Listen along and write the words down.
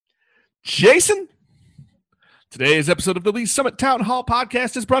Jason, today's episode of the Lee's Summit Town Hall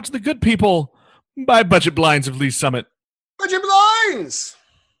podcast is brought to the good people by Budget Blinds of Lee's Summit. Budget Blinds!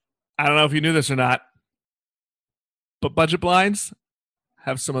 I don't know if you knew this or not, but Budget Blinds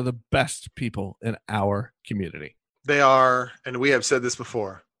have some of the best people in our community. They are, and we have said this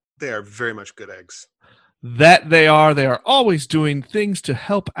before, they are very much good eggs. That they are always doing things to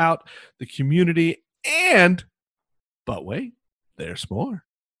help out the community but wait, there's more.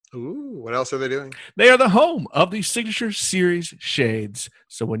 Ooh, what else are they doing? They are the home of the Signature Series shades.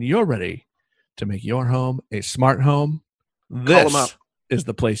 So when you're ready to make your home a smart home, this is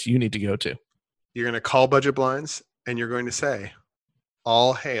the place you need to go to. You're going to call Budget Blinds and you're going to say,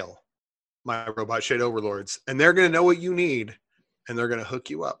 all hail my robot shade overlords. And they're going to know what you need and they're going to hook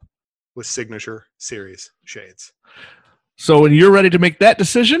you up with Signature Series shades. So when you're ready to make that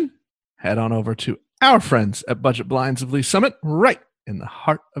decision, head on over to our friends at Budget Blinds of Lee's Summit, right in the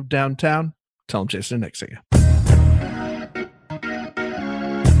heart of downtown. Tell them Jason and Nick see you.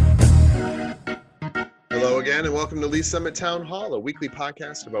 Hello again, and welcome to Lee's Summit Town Hall, a weekly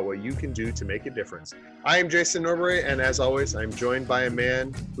podcast about what you can do to make a difference. I am Jason Norbury, and as always, I'm joined by a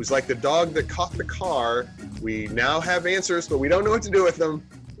man who's like the dog that caught the car. We now have answers, but we don't know what to do with them.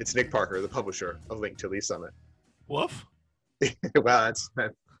 It's Nick Parker, the publisher of Link to Lee's Summit. Woof. Well, that's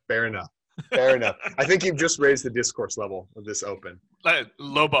fair enough. Fair enough. I think you've just raised the discourse level of this open.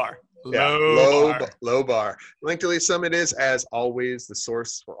 Low bar. Low bar. Link to Lee's Summit is, as always, the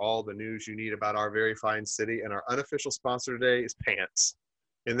source for all the news you need about our very fine city. And our unofficial sponsor today is pants.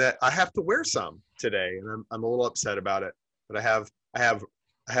 In that I have to wear some today, and I'm a little upset about it. But I have.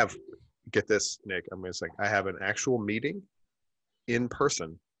 Get this, Nick. I'm going to say I have an actual meeting in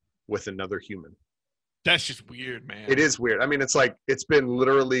person with another human. That's just weird, man. It is weird. I mean, it's been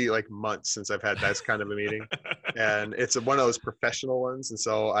literally like months since I've had that kind of a meeting, and it's one of those professional ones. And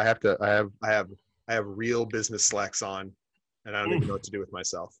so I have real business slacks on, and I don't even know what to do with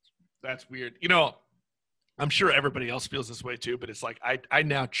myself. That's weird. You know, I'm sure everybody else feels this way too, but it's like I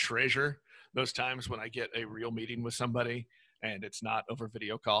now treasure those times when I get a real meeting with somebody and it's not over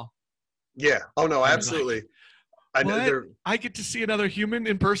video call. Yeah. Oh no, absolutely. Like, I get to see another human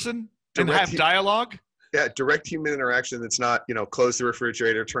in person and have dialogue. Yeah, direct human interaction that's not, close the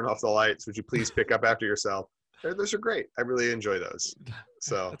refrigerator, turn off the lights. Would you please pick up after yourself? Those are great. I really enjoy those.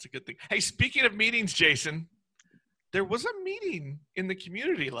 So that's a good thing. Hey, speaking of meetings, Jason, there was a meeting in the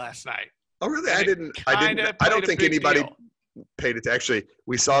community last night. Oh, really? I don't think anybody paid it. Actually,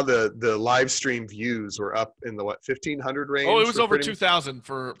 we saw the live stream views were up in the 1,500 range. Oh, it was over 2,000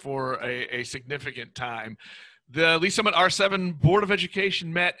 for a significant time. The Lee's Summit R7 Board of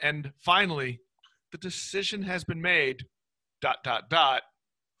Education met, and finally, the decision has been made, ...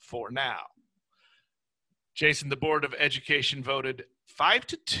 for now. Jason, the Board of Education voted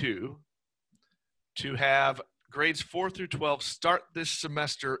 5-2 to have grades 4 through 12 start this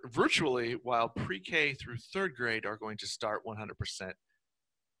semester virtually, while pre-K through third grade are going to start 100%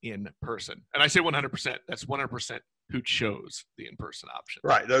 in person. And I say 100%, that's 100% who chose the in-person option.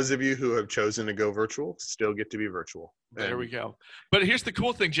 Right. Those of you who have chosen to go virtual still get to be virtual. There we go. But here's the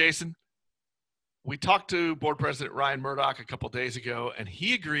cool thing, Jason. We talked to Board President Ryan Murdoch a couple days ago, and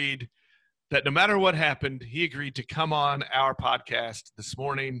he agreed that no matter what happened, he agreed to come on our podcast this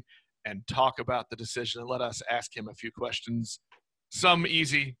morning and talk about the decision and let us ask him a few questions. Some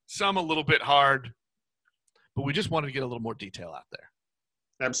easy, some a little bit hard, but we just wanted to get a little more detail out there.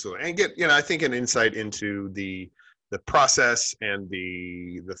 Absolutely. And get, I think an insight into the process and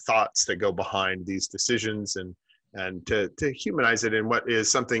the thoughts that go behind these decisions, and to humanize it in what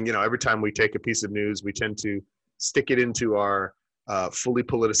is something, every time we take a piece of news, we tend to stick it into our fully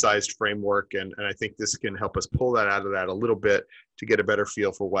politicized framework. And I think this can help us pull that out of that a little bit to get a better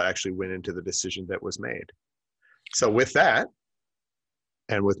feel for what actually went into the decision that was made. So with that,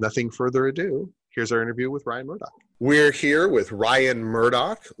 and with nothing further ado, here's our interview with Ryan Murdoch. We're here with Ryan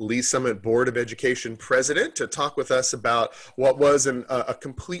Murdoch, Lee's Summit Board of Education President, to talk with us about what was a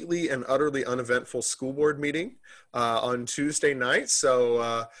completely and utterly uneventful school board meeting on Tuesday night.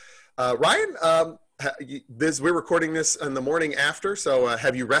 So, Ryan, we're recording this in the morning after. So,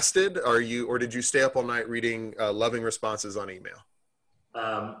 have you rested? Or did you stay up all night reading loving responses on email?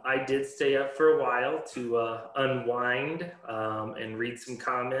 I did stay up for a while to unwind and read some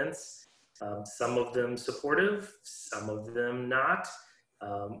comments. Some of them supportive, some of them not,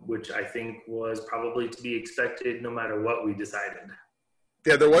 which I think was probably to be expected no matter what we decided.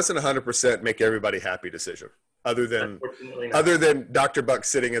 Yeah, there wasn't 100% make everybody happy decision, other than Dr. Buck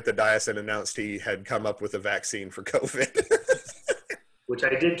sitting at the dais and announced he had come up with a vaccine for COVID. Which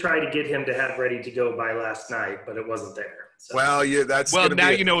I did try to get him to have ready to go by last night, but it wasn't there. So. Well, that's well, now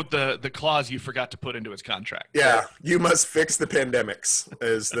be you know the clause you forgot to put into his contract. Yeah, you must fix the pandemics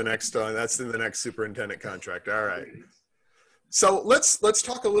is the next one. That's in the next superintendent contract. All right. So let's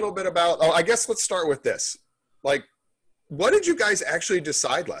talk a little bit about. Oh, I guess let's start with this. Like, what did you guys actually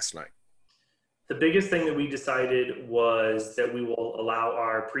decide last night? The biggest thing that we decided was that we will allow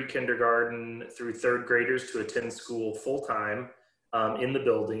our pre-kindergarten through third graders to attend school full-time in the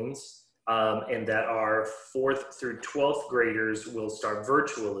buildings, and that our 4th through 12th graders will start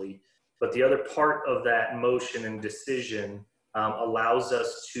virtually. But the other part of that motion and decision allows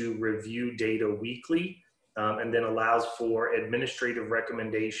us to review data weekly, and then allows for administrative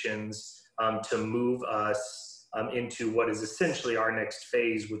recommendations to move us into what is essentially our next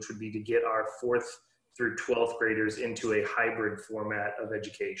phase, which would be to get our 4th through 12th graders into a hybrid format of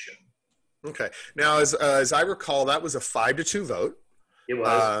education. Okay. Now, as I recall, that was a 5-2 vote. It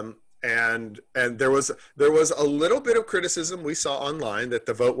was. And there was a little bit of criticism we saw online that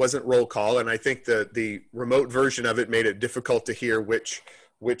the vote wasn't roll call, and I think the remote version of it made it difficult to hear which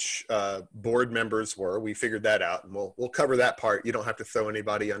board members were. We figured that out, and we'll cover that part. You don't have to throw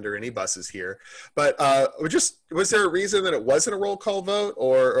anybody under any buses here. But was there a reason that it wasn't a roll call vote,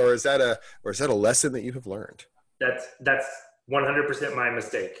 or is that a lesson that you have learned? That's 100% my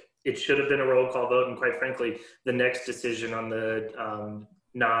mistake. It should have been a roll call vote, and quite frankly, the next decision on the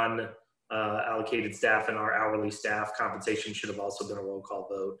non-allocated staff and our hourly staff compensation should have also been a roll call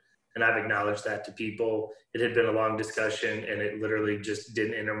vote. And I've acknowledged that to people. It had been a long discussion, and it literally just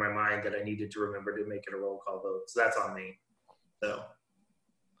didn't enter my mind that I needed to remember to make it a roll call vote. So that's on me. So.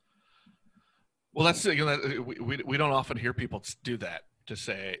 Well, that's, you know, we don't often hear people do that, to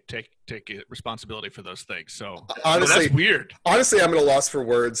say take responsibility for those things. So honestly, that's weird. Honestly, I'm at a loss for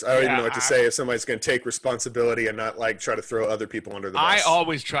words. I don't even know what to say if somebody's going to take responsibility and not like try to throw other people under the bus. I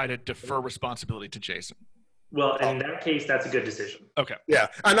always try to defer responsibility to Jason. Well, in that case, that's a good decision. Okay. Yeah.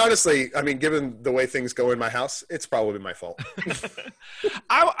 And honestly, I mean, given the way things go in my house, it's probably my fault.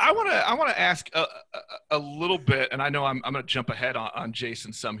 I want to ask a little bit, and I know I'm going to jump ahead on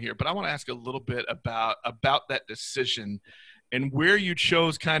Jason some here, but I want to ask a little bit about that decision and where you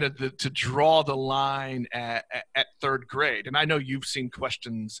chose kind of to draw the line at third grade. And I know you've seen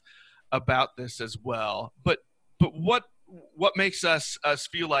questions about this as well, but what makes us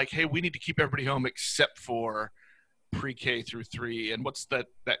feel like, hey, we need to keep everybody home except for pre-K through 3, and what's that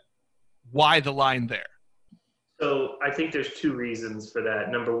why the line there? So I think there's 2 reasons for that.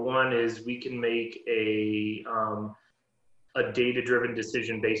 Number one is we can make a data-driven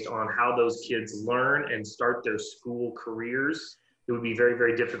decision based on how those kids learn and start their school careers. It would be very,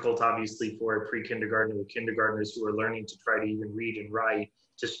 very difficult, obviously, for a pre-kindergartner or kindergartners who are learning to try to even read and write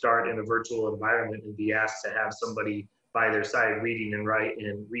to start in a virtual environment and be asked to have somebody by their side reading and write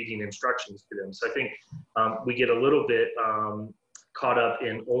and reading instructions to them. So I think we get a little bit caught up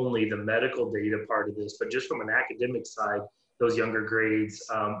in only the medical data part of this, but just from an academic side, those younger grades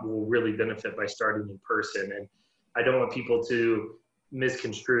will really benefit by starting in person. And I don't want people to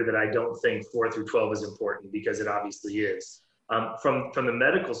misconstrue that I don't think 4 through 12 is important, because it obviously is. From the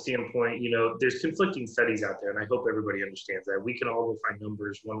medical standpoint, you know, there's conflicting studies out there, and I hope everybody understands that. We can all go find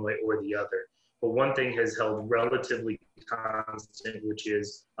numbers one way or the other. But one thing has held relatively constant, which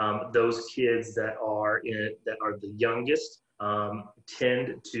is those kids that are the youngest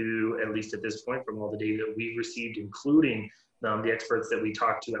tend to, at least at this point, from all the data that we've received, including the experts that we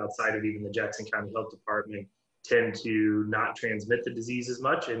talk to outside of even the Jackson County Health Department, tend to not transmit the disease as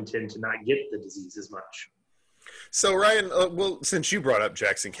much and tend to not get the disease as much. So Ryan, well, since you brought up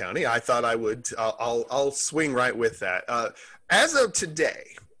Jackson County, I thought I'll swing right with that. As of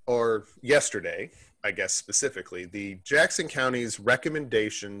today, or yesterday, I guess specifically, the Jackson County's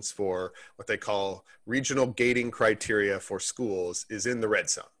recommendations for what they call regional gating criteria for schools is in the red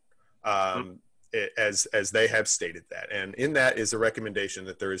zone, as they have stated that. And in that is a recommendation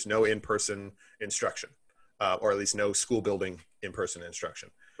that there is no in-person instruction, or at least no school building in-person instruction.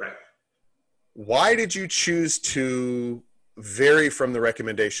 Right. Why did you choose to vary from the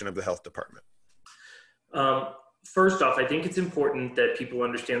recommendation of the health department? First off, I think it's important that people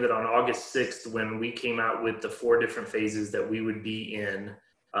understand that on August 6th, when we came out with the 4 different phases that we would be in,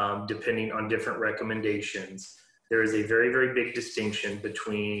 depending on different recommendations, there is a very, very big distinction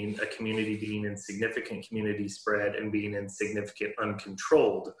between a community being in significant community spread and being in significant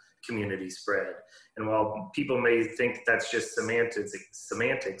uncontrolled community spread. And while people may think that's just semantics,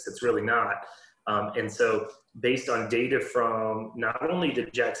 it's really not. And so based on data from not only the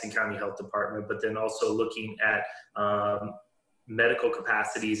Jackson County Health Department, but then also looking at medical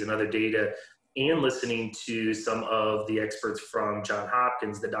capacities and other data, and listening to some of the experts from Johns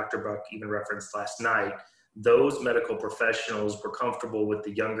Hopkins that Dr. Buck even referenced last night, those medical professionals were comfortable with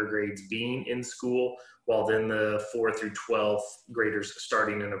the younger grades being in school, while then the 4th through 12th graders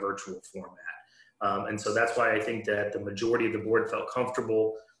starting in a virtual format. And so that's why I think that the majority of the board felt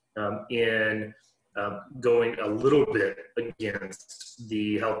comfortable in going a little bit against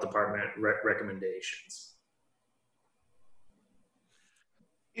the health department recommendations.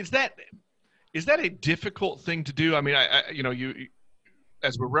 Is that a difficult thing to do? I mean,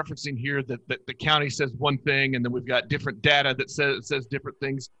 as we're referencing here, that the county says one thing, and then we've got different data that says different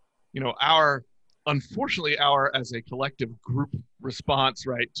things. Unfortunately, as a collective group response,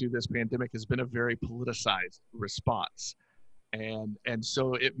 right, to this pandemic has been a very politicized response, and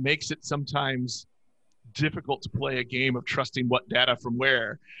so it makes it sometimes difficult to play a game of trusting what data from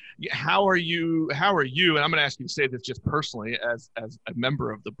where. How are you? And I'm going to ask you to say this just personally as a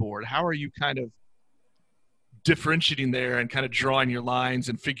member of the board. How are you kind of differentiating there and kind of drawing your lines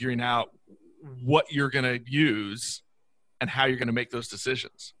and figuring out what you're going to use and how you're going to make those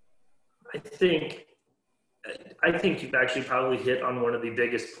decisions? I think you've actually probably hit on one of the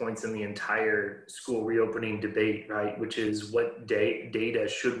biggest points in the entire school reopening debate, right? Which is what data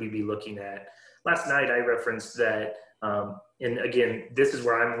should we be looking at? Last night I referenced that, and again, this is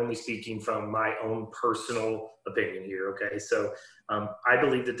where I'm only speaking from my own personal opinion here, okay? So I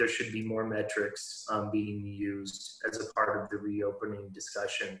believe that there should be more metrics being used as a part of the reopening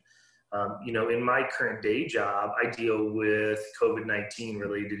discussion. In my current day job, I deal with COVID-19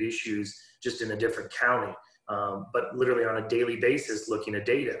 related issues just in a different county, but literally on a daily basis looking at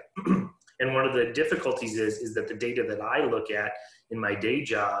data. And one of the difficulties is that the data that I look at in my day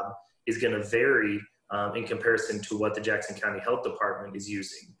job is going to vary in comparison to what the Jackson County Health Department is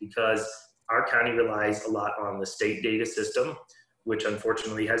using, because our county relies a lot on the state data system, which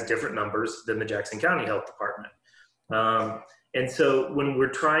unfortunately has different numbers than the Jackson County Health Department. And so when we're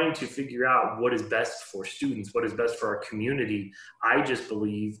trying to figure out what is best for students, what is best for our community, I just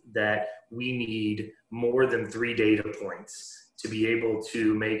believe that we need more than 3 data points to be able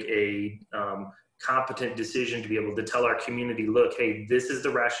to make a competent decision, to be able to tell our community, look, hey, this is the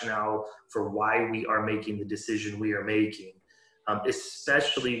rationale for why we are making the decision we are making,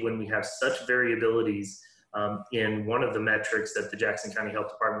 especially when we have such variabilities in one of the metrics that the Jackson County Health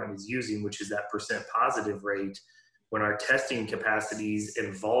Department is using, which is that percent positive rate, when our testing capacities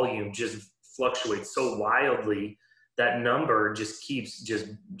and volume just fluctuate so wildly, that number just keeps just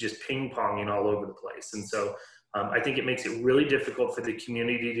ping-ponging all over the place. And so I think it makes it really difficult for the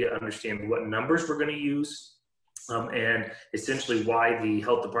community to understand what numbers we're going to use and essentially why the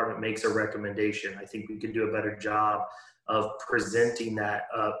health department makes a recommendation. I think we can do a better job of presenting that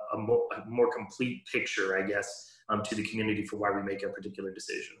a more complete picture, I guess, to the community for why we make a particular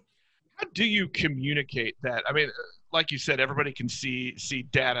decision. How do you communicate that? I mean, like you said, everybody can see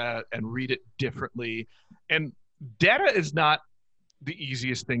data and read it differently. And data is not the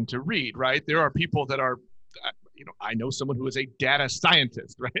easiest thing to read, right? There are people that are, I know someone who is a data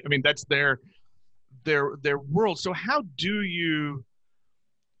scientist, right? I mean, that's their world. So how do you,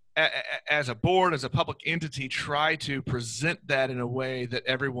 as a board, as a public entity, try to present that in a way that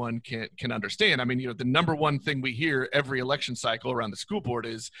everyone can understand? I mean, the number one thing we hear every election cycle around the school board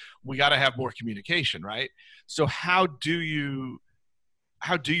is we got to have more communication, right? So how do you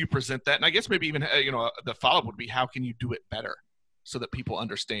present that? And I guess maybe even, the follow-up would be, how can you do it better so that people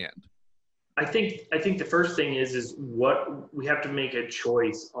understand? I think the first thing is what we have to make a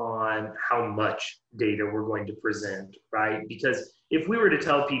choice on how much data we're going to present, right? Because if we were to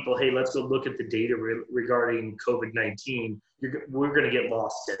tell people, hey, let's go look at the data regarding COVID-19, we're going to get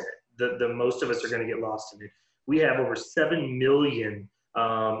lost in it. The most of us are going to get lost in it. We have over 7 million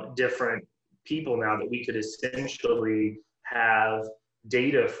different people now that we could essentially have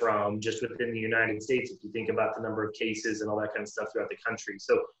data from just within the United States, if you think about the number of cases and all that kind of stuff throughout the country.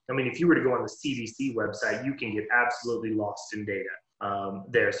 So, I mean, if you were to go on the CDC website, you can get absolutely lost in data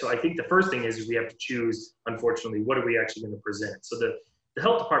there. So I think the first thing is we have to choose, unfortunately, what are we actually going to present? So the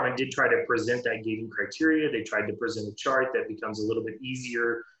health department did try to present that gating criteria. They tried to present a chart that becomes a little bit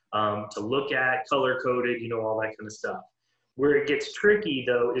easier to look at, color-coded, all that kind of stuff. Where it gets tricky,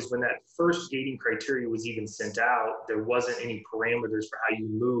 though, is when that first gating criteria was even sent out, there wasn't any parameters for how you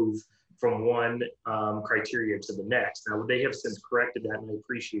move from one criteria to the next. Now, they have since corrected that, and I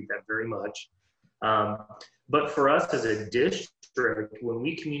appreciate that very much. But for us as a district, when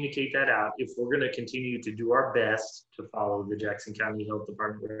we communicate that out, if we're going to continue to do our best to follow the Jackson County Health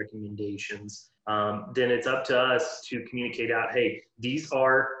Department recommendations, then it's up to us to communicate out, hey, these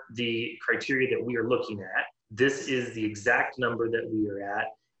are the criteria that we are looking at. This is the exact number that we are at.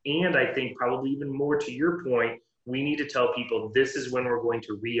 And I think probably even more to your point, we need to tell people this is when we're going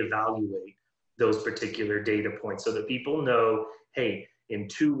to reevaluate those particular data points so that people know, hey, in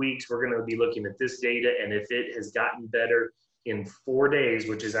 2 weeks, we're going to be looking at this data. And if it has gotten better in 4 days,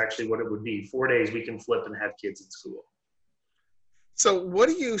 which is actually what it would be, 4 days, we can flip and have kids in school. So what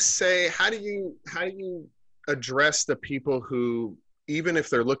do you say, how do you address the people who, even if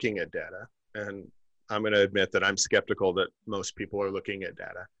they're looking at data, and I'm going to admit that I'm skeptical that most people are looking at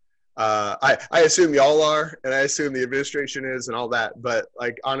data. I assume y'all are, and I assume the administration is and all that. But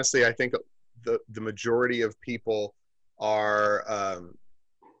like, honestly, I think the majority of people are,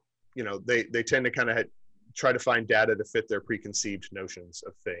 they tend to kind of try to find data to fit their preconceived notions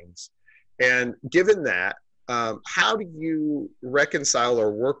of things. And given that, how do you reconcile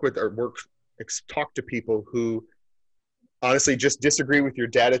or talk to people who honestly just disagree with your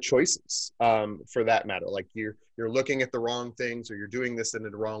data choices, for that matter? Like you're looking at the wrong things, or you're doing this in the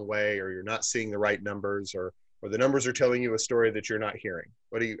wrong way, or you're not seeing the right numbers, or the numbers are telling you a story that you're not hearing.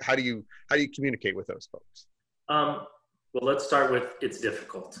 How do you communicate with those folks? Well, let's start with it's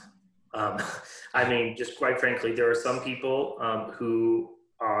difficult. I mean, just quite frankly, there are some people who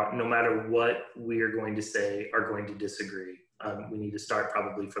no matter what we are going to say, are going to disagree. We need to start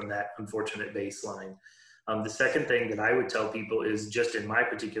probably from that unfortunate baseline. The second thing that I would tell people is, just in my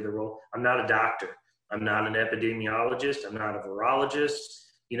particular role, I'm not a doctor. I'm not an epidemiologist. I'm not a virologist,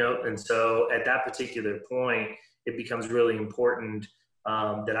 and so at that particular point, it becomes really important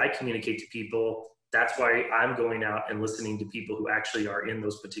that I communicate to people. That's why I'm going out and listening to people who actually are in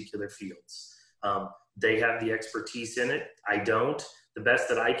those particular fields. They have the expertise in it. I don't. The best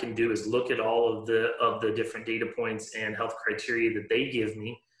that I can do is look at all of the different data points and health criteria that they give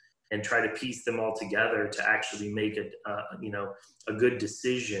me, and try to piece them all together to actually make a good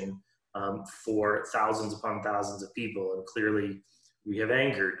decision for thousands upon thousands of people. And clearly, we have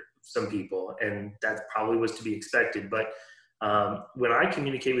angered some people, and that probably was to be expected. But when I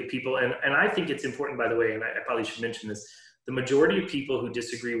communicate with people, and I think it's important, by the way, and I probably should mention this, the majority of people who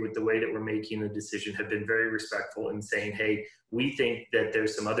disagree with the way that we're making a decision have been very respectful in saying, hey, we think that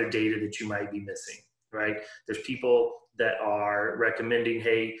there's some other data that you might be missing, right? There's people that are recommending,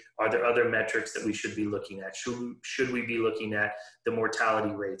 hey, are there other metrics that we should be looking at? Should we be looking at the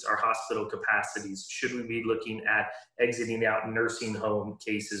mortality rates, our hospital capacities? Should we be looking at exiting out nursing home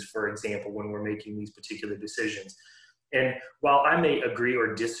cases, for example, when we're making these particular decisions? And while I may agree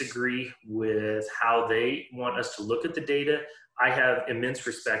or disagree with how they want us to look at the data, I have immense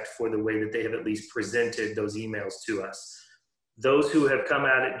respect for the way that they have at least presented those emails to us. Those who have come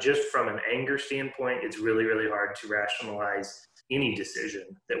at it just from an anger standpoint, it's really, really hard to rationalize any decision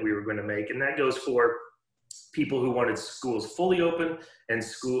that we were going to make. And that goes for people who wanted schools fully open and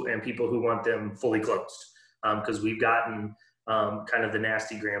people who want them fully closed, because we've gotten kind of the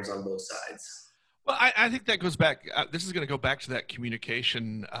nasty grams on both sides. Well, I think that goes back. This is going to go back to that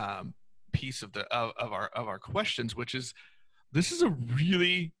communication piece of our questions, which is, this is a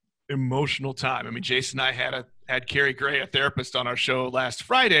really emotional time. I mean, Jason and I had Carrie Gray, a therapist, on our show last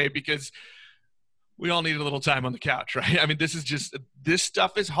Friday because we all needed a little time on the couch, right? I mean, this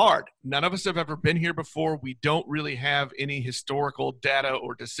stuff is hard. None of us have ever been here before. We don't really have any historical data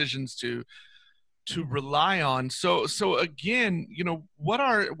or decisions to rely on. So again, what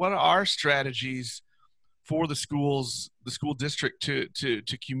are our strategies for the school district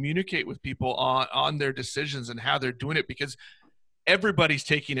to communicate with people on their decisions and how they're doing it? Because everybody's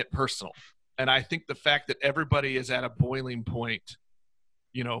taking it personal. And I think the fact that everybody is at a boiling point,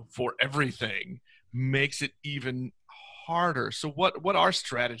 for everything, makes it even harder. So what are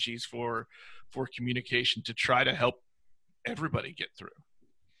strategies for communication to try to help everybody get through?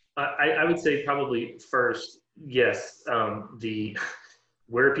 I would say probably first, yes,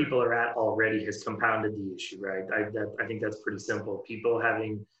 where people are at already has compounded the issue, right? I think that's pretty simple. People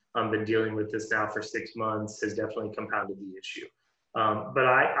having been dealing with this now for 6 months has definitely compounded the issue. But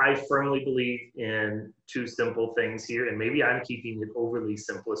I firmly believe in two simple things here, and maybe I'm keeping it overly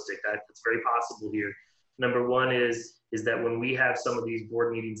simplistic. That's very possible here. Number one is that when we have some of these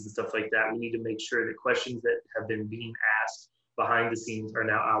board meetings and stuff like that, we need to make sure that questions that have been being asked behind the scenes are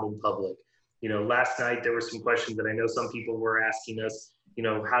now out in public. Last night there were some questions that I know some people were asking us,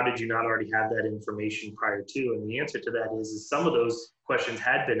 how did you not already have that information prior to? And the answer to that is some of those questions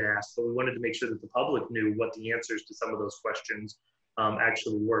had been asked, but we wanted to make sure that the public knew what the answers to some of those questions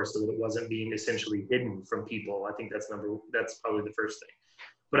actually were, so that it wasn't being essentially hidden from people. I think that's probably the first thing.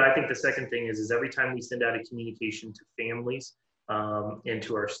 But I think the second thing is every time we send out a communication to families and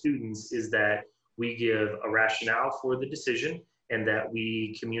to our students, is that we give a rationale for the decision, and that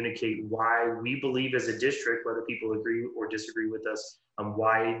we communicate why we believe as a district, whether people agree or disagree with us,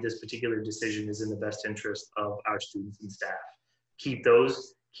 why this particular decision is in the best interest of our students and staff. Keep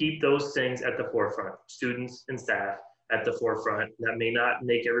those keep those things at the forefront, students and staff at the forefront. That may not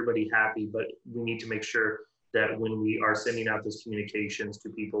make everybody happy, but we need to make sure that when we are sending out those communications to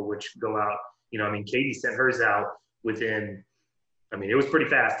people, which go out, Katie sent hers out within, it was pretty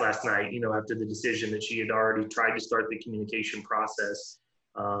fast last night, after the decision that she had already tried to start the communication process.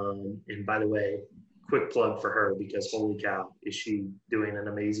 And by the way, quick plug for her, because holy cow, is she doing an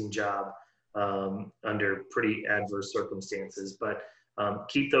amazing job under pretty adverse circumstances. But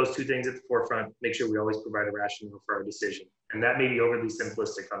keep those two things at the forefront. Make sure we always provide a rationale for our decision. And that may be overly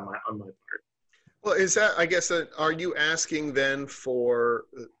simplistic on my part. Well, is that, I guess, are you asking then for,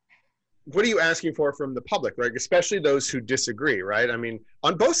 what are you asking for from the public, right? Especially those who disagree, right?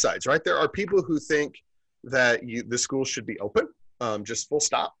 On both sides, right? There are people who think that the school should be open, just full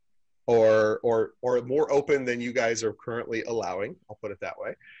stop, or more open than you guys are currently allowing. I'll put it that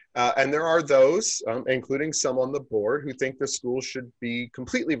way. And there are those, including some on the board, who think the school should be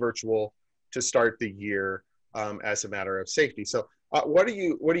completely virtual to start the year as a matter of safety. So what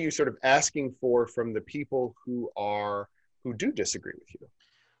are you sort of asking for from the people who do disagree with you?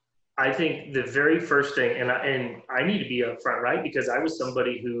 I think the very first thing, and I need to be upfront, right? Because I was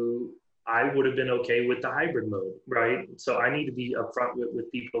somebody who I would have been okay with the hybrid mode, right? So I need to be upfront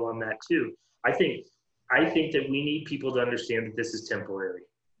with people on that too. I think that we need people to understand that this is temporary.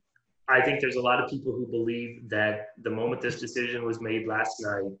 I think there's a lot of people who believe that the moment this decision was made last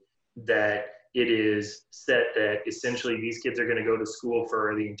night, that it is set that essentially these kids are going to go to school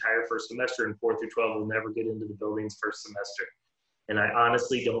for the entire first semester, and 4 through 12 will never get into the buildings first semester. And I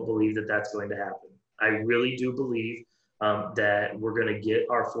honestly don't believe that that's going to happen. I really do believe that we're going to get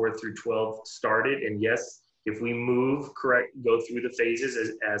our 4 through 12 started. And yes, if we go through the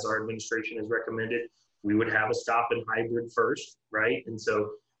phases as our administration has recommended, we would have a stop in hybrid first, right? And so,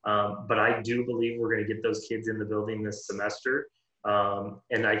 but I do believe we're going to get those kids in the building this semester.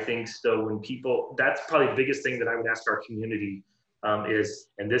 And I think so that's probably the biggest thing that I would ask our community is,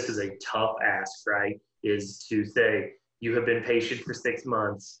 and this is a tough ask, right, is to say, you have been patient for 6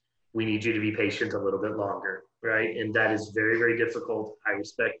 months. We need you to be patient a little bit longer, right? And that is very, very difficult. I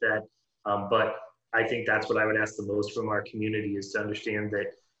respect that. But I think that's what I would ask the most from our community, is to understand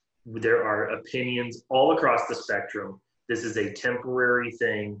that there are opinions all across the spectrum. This is a temporary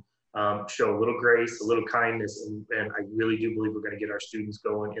thing. Show a little grace, a little kindness, and I really do believe we're going to get our students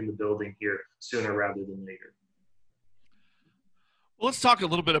going in the building here sooner rather than later. Well, let's talk a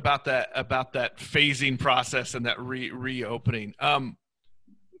little bit about that phasing process and that reopening.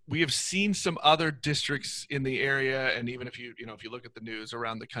 We have seen some other districts in the area, and even if you look at the news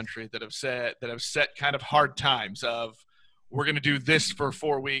around the country, that have set kind of hard times of, we're going to do this for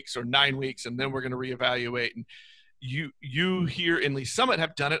 4 weeks or 9 weeks, and then we're going to reevaluate. And you here in Lee Summit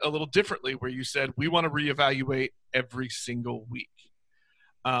have done it a little differently, where you said, we want to reevaluate every single week.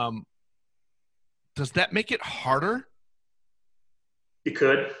 Does that make it harder? It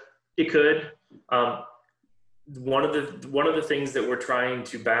could. One of the things that we're trying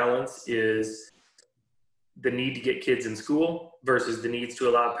to balance is the need to get kids in school versus the needs to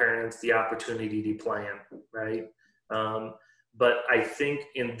allow parents the opportunity to plan, right? But I think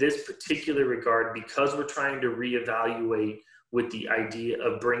in this particular regard, because we're trying to reevaluate with the idea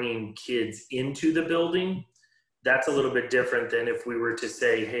of bringing kids into the building, that's a little bit different than if we were to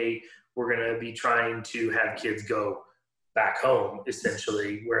say, hey, we're going to be trying to have kids go back home,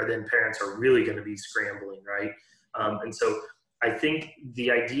 essentially, where then parents are really going to be scrambling, right? And so I think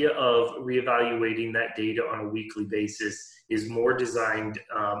the idea of reevaluating that data on a weekly basis is more designed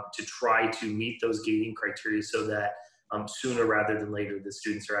to try to meet those gating criteria so that sooner rather than later, the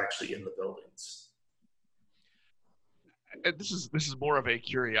students are actually in the buildings. This is more of a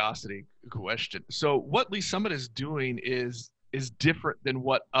curiosity question. So what Lee Summit is doing is different than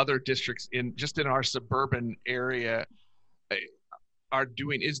what other districts in our suburban area are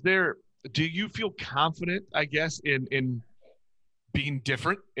doing. Do you feel confident, I guess, in being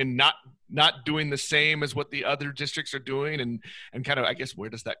different and not doing the same as what the other districts are doing, and kind of, I guess, where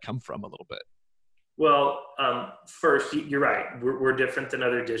does that come from a little bit? Well, first, you're right. We're different than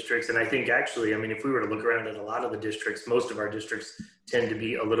other districts. And I think actually, if we were to look around at a lot of the districts, most of our districts tend to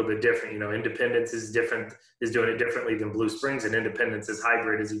be a little bit different. Independence is doing it differently than Blue Springs, and Independence is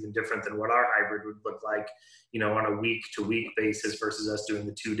hybrid is even different than what our hybrid would look like, on a week-to-week basis versus us doing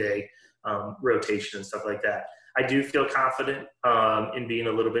the 2-day rotation and stuff like that. I do feel confident in being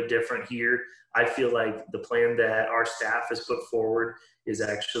a little bit different here. I feel like the plan that our staff has put forward is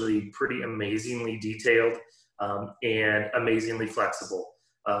actually pretty amazingly detailed and amazingly flexible.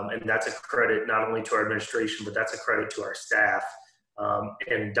 And that's a credit not only to our administration, but that's a credit to our staff.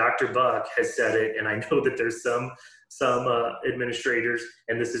 And Dr. Buck has said it, and I know that there's some some administrators,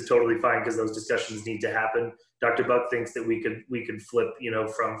 and this is totally fine because those discussions need to happen. Dr. Buck thinks that we could flip,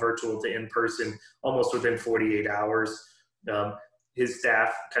 from virtual to in person almost within 48 hours. His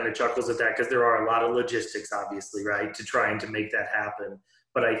staff kind of chuckles at that because there are a lot of logistics, obviously, right, to trying to make that happen.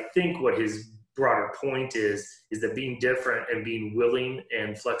 But I think what his broader point is that being different and being willing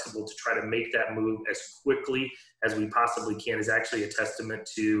and flexible to try to make that move as quickly as we possibly can is actually a testament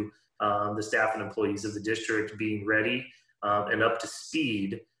to the staff and employees of the district being ready and up to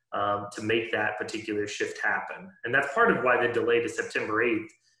speed to make that particular shift happen. And that's part of why the delay to September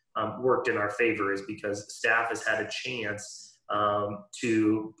 8th worked in our favor, is because staff has had a chance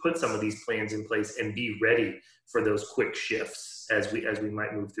to put some of these plans in place and be ready for those quick shifts as we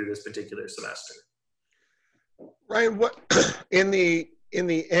might move through this particular semester. Ryan, what in the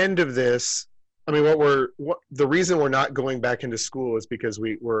end of this, I mean, the reason we're not going back into school is because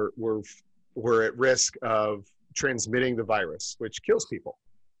we're at risk of transmitting the virus, which kills people,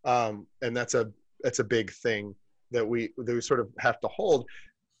 and that's a big thing that we sort of have to hold.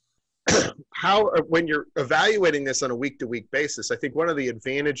 How, when you're evaluating this on a week-to-week basis, I think one of the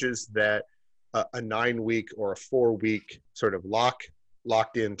advantages that a 9-week or a 4-week sort of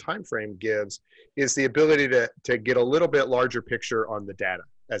locked-in time frame gives is the ability to get a little bit larger picture on the data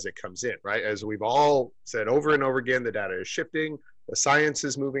as it comes in, right? As we've all said over and over again, the data is shifting, the science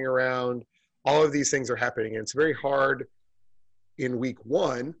is moving around, all of these things are happening, and it's very hard in week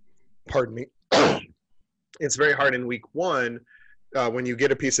one, pardon me, it's very hard in week one when you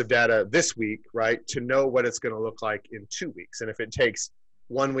get a piece of data this week, right, to know what it's going to look like in 2 weeks. And if it takes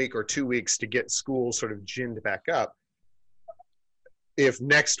 1 week or 2 weeks to get schools sort of ginned back up, if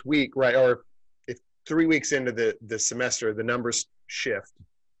next week, right, or if 3 weeks into the semester, the numbers shift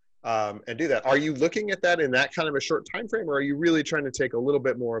and do that, are you looking at that in that kind of a short time frame, or are you really trying to take a little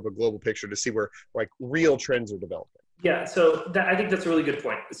bit more of a global picture to see where like real trends are developing? Yeah, so I think that's a really good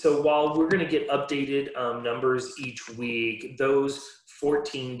point. So while we're going to get updated numbers each week, those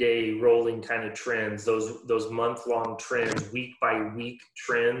 14-day rolling kind of trends, those month-long trends, week-by-week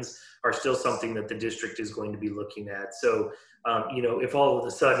trends are still something that the district is going to be looking at. So, if all of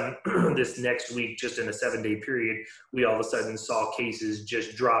a sudden this next week, just in a 7-day period, we all of a sudden saw cases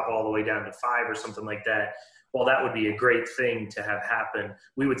just drop all the way down to 5 or something like that, while that would be a great thing to have happen,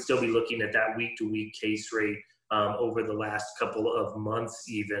 we would still be looking at that week-to-week case rate over the last couple of months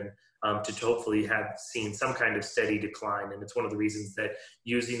even, to hopefully have seen some kind of steady decline. And it's one of the reasons that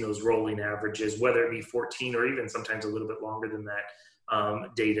using those rolling averages, whether it be 14 or even sometimes a little bit longer than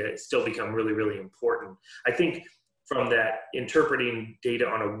that, data still become really, really important. I think from that, interpreting data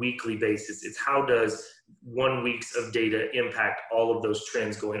on a weekly basis, it's how does 1 week's of data impact all of those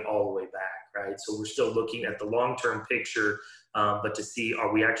trends going all the way back, right? So we're still looking at the long-term picture, but to see,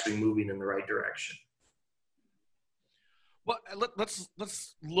 are we actually moving in the right direction? Well,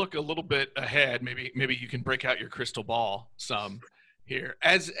 let's look a little bit ahead. Maybe you can break out your crystal ball some here.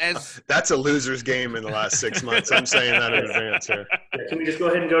 As that's a loser's game in the last 6 months. I'm saying that in advance here. Yeah, can we just go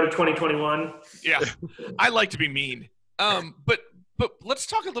ahead and go to 2021? Yeah, I like to be mean. But let's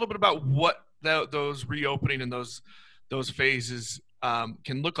talk a little bit about what those reopening and those phases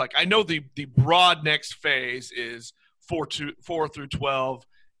can look like. I know the broad next phase is 4 through 12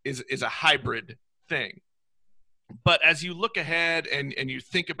 is a hybrid thing. But as you look ahead and you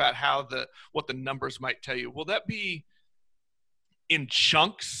think about what the numbers might tell you, will that be in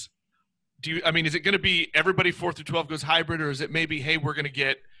chunks? Is it going to be everybody 4 through 12 goes hybrid, or is it maybe, hey, we're going to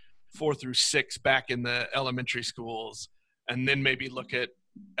get 4 through 6 back in the elementary schools and then maybe look at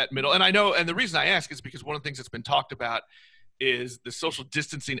middle? And I know, and the reason I ask is because one of the things that's been talked about is the social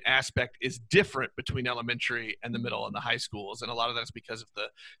distancing aspect is different between elementary and the middle and the high schools. And a lot of that's because of the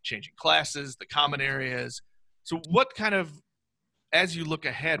changing classes, the common areas. So what kind of, as you look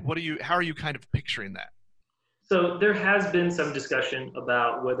ahead, how are you kind of picturing that? So there has been some discussion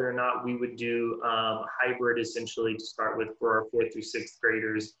about whether or not we would do hybrid essentially to start with for our 4th through 6th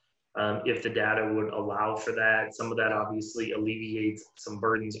graders, if the data would allow for that. Some of that obviously alleviates some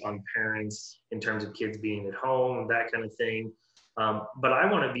burdens on parents in terms of kids being at home, that kind of thing. But I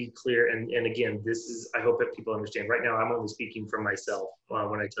want to be clear, and again, I hope that people understand. Right now, I'm only speaking for myself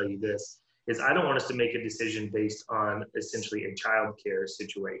when I tell you this. Is I don't want us to make a decision based on essentially a childcare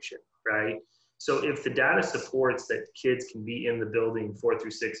situation, right? So if the data supports that kids can be in the building 4 through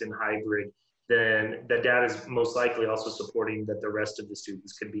 6 in hybrid, then that data is most likely also supporting that the rest of the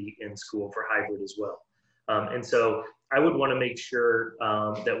students could be in school for hybrid as well. And so I would want to make sure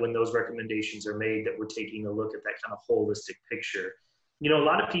that when those recommendations are made, that we're taking a look at that kind of holistic picture. A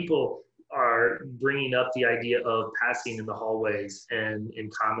lot of people are bringing up the idea of passing in the hallways and in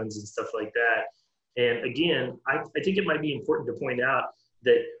commons and stuff like that. And again, I think it might be important to point out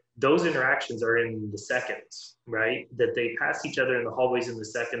that those interactions are in the seconds, right? That they pass each other in the hallways in the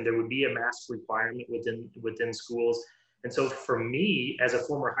second. There would be a mask requirement within schools. And so for me, as a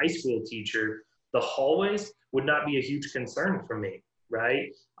former high school teacher, the hallways would not be a huge concern for me, right?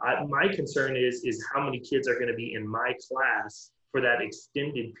 My concern is how many kids are going to be in my class for that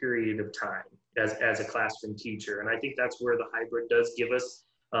extended period of time as a classroom teacher. And I think that's where the hybrid does give us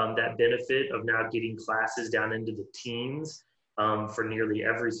that benefit of now getting classes down into the teens for nearly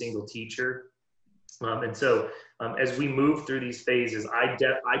every single teacher. And so as we move through these phases, I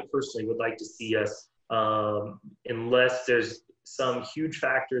personally would like to see us, unless there's some huge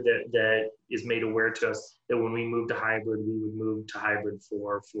factor that is made aware to us, that when we move to hybrid, we would move to hybrid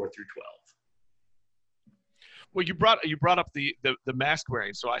for 4 through 12. Well, you brought up the mask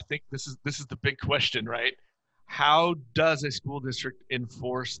wearing, so I think this is the big question, right? How does a school district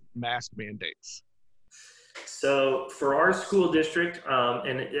enforce mask mandates? So for our school district,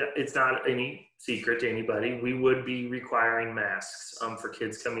 and it's not any secret to anybody, we would be requiring masks for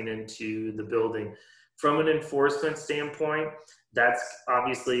kids coming into the building. From an enforcement standpoint, that's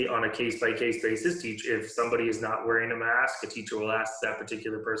obviously on a case-by-case basis. If somebody is not wearing a mask, a teacher will ask that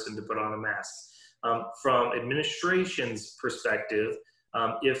particular person to put on a mask. From administration's perspective,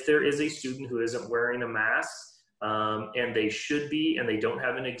 if there is a student who isn't wearing a mask, and they should be, and they don't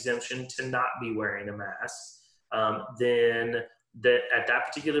have an exemption to not be wearing a mask, then at that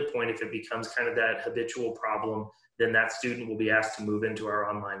particular point, if it becomes kind of that habitual problem, then that student will be asked to move into our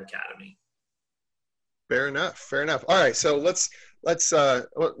online academy. Fair enough. Fair enough. All right. So let's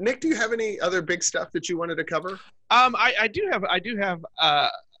well, Nick, do you have any other big stuff that you wanted to cover? I do have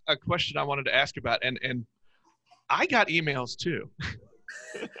a question I wanted to ask about, and I got emails too.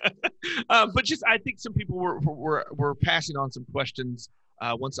 But just, I think some people were passing on some questions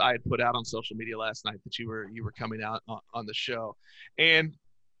once I had put out on social media last night that you were coming out on the show, and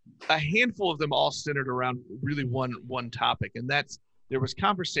a handful of them all centered around really one topic, and that's, there was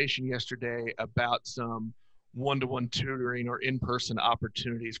conversation yesterday about some one-to-one tutoring or in-person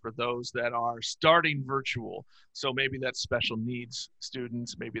opportunities for those that are starting virtual. So maybe that's special needs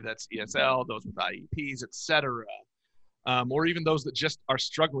students, maybe that's ESL, those with IEPs, et cetera. Or even those that just are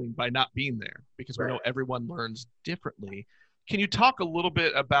struggling by not being there, because we know everyone learns differently. Can you talk a little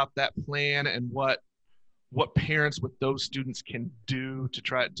bit about that plan and what parents with those students can do to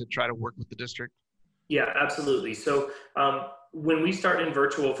try to work with the district? Yeah, absolutely. So when we start in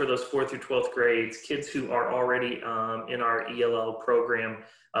virtual for those 4th through 12th grades, kids who are already in our ELL program,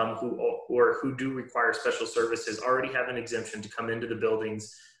 who do require special services, already have an exemption to come into the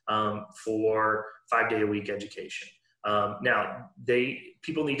buildings for 5-day-a-week education. Now,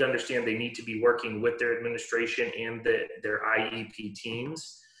 people need to understand they need to be working with their administration and their IEP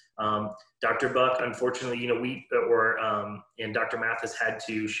teams. Dr. Buck, unfortunately, and Dr. Mathis had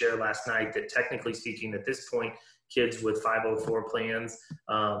to share last night that technically speaking, at this point, kids with 504 plans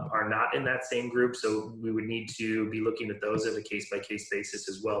are not in that same group. So we would need to be looking at those at a case-by-case basis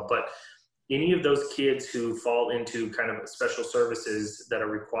as well. But any of those kids who fall into kind of special services that are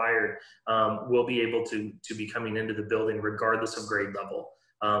required will be able to be coming into the building regardless of grade level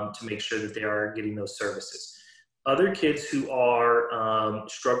to make sure that they are getting those services. Other kids who are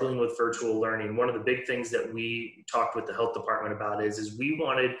struggling with virtual learning, one of the big things that we talked with the health department about is we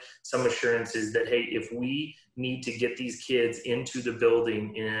wanted some assurances that, hey, if we need to get these kids into the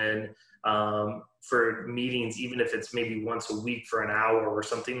building for meetings, even if it's maybe once a week for an hour or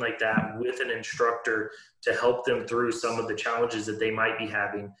something like that, with an instructor to help them through some of the challenges that they might be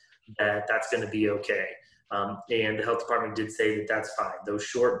having, that's going to be okay. And the health department did say that that's fine. Those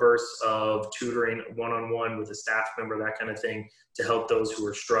short bursts of tutoring one-on-one with a staff member, that kind of thing, to help those who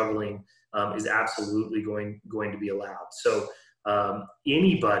are struggling is absolutely going to be allowed. So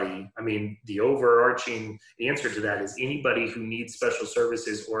anybody, I mean, the overarching answer to that is anybody who needs special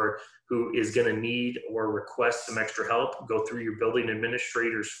services or who is going to need or request some extra help, go through your building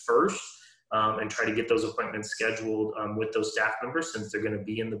administrators first and try to get those appointments scheduled with those staff members, since they're going to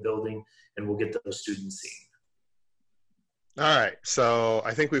be in the building and we'll get those students seen. All right. So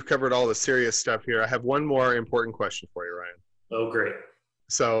I think we've covered all the serious stuff here. I have one more important question for you, Ryan. Oh, great.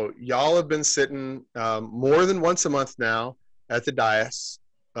 So y'all have been sitting more than once a month now at the dais,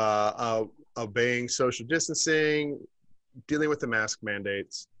 obeying social distancing, dealing with the mask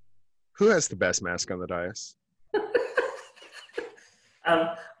mandates. Who has the best mask on the dais?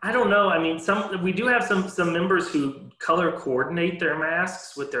 I don't know. I mean, we do have some members who color coordinate their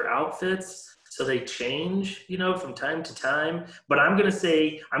masks with their outfits, so they change, from time to time. But I'm gonna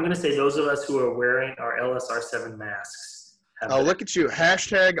say those of us who are wearing our LSR7 masks Oh, look at you.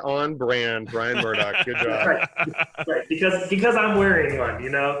 Hashtag on brand, Brian Murdoch. Good job. Right. Because I'm wearing one,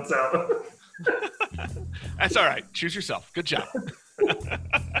 so. That's all right. Choose yourself. Good job.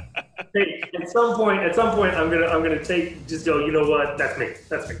 Hey, at some point, I'm gonna just go. You know what? That's me.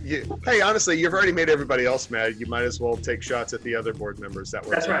 Hey, honestly, you've already made everybody else mad. You might as well take shots at the other board members.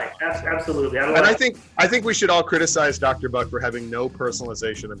 That's right. Absolutely. I think we should all criticize Dr. Buck for having no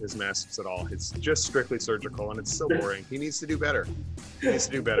personalization of his masks at all. It's just strictly surgical, and it's so boring. He needs to do better.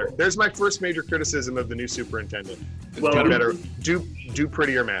 There's my first major criticism of the new superintendent. Do better. Do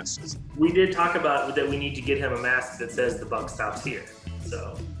prettier masks. We did talk about that. We need to get him a mask that says "The buck stops here."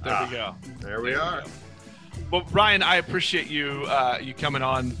 So there we go. There we are. Well, Ryan, I appreciate you coming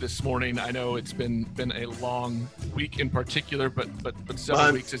on this morning. I know it's been a long week in particular, but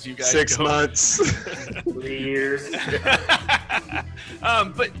several weeks as you guys 6 go. months, 3 years.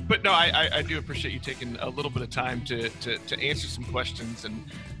 But no, I do appreciate you taking a little bit of time to answer some questions and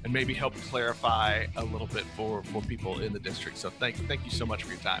maybe help clarify a little bit for people in the district. So thank you so much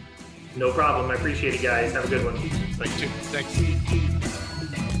for your time. No problem. I appreciate it, guys. Have a good one. Thank you.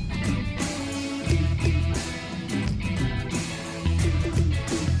 Thanks.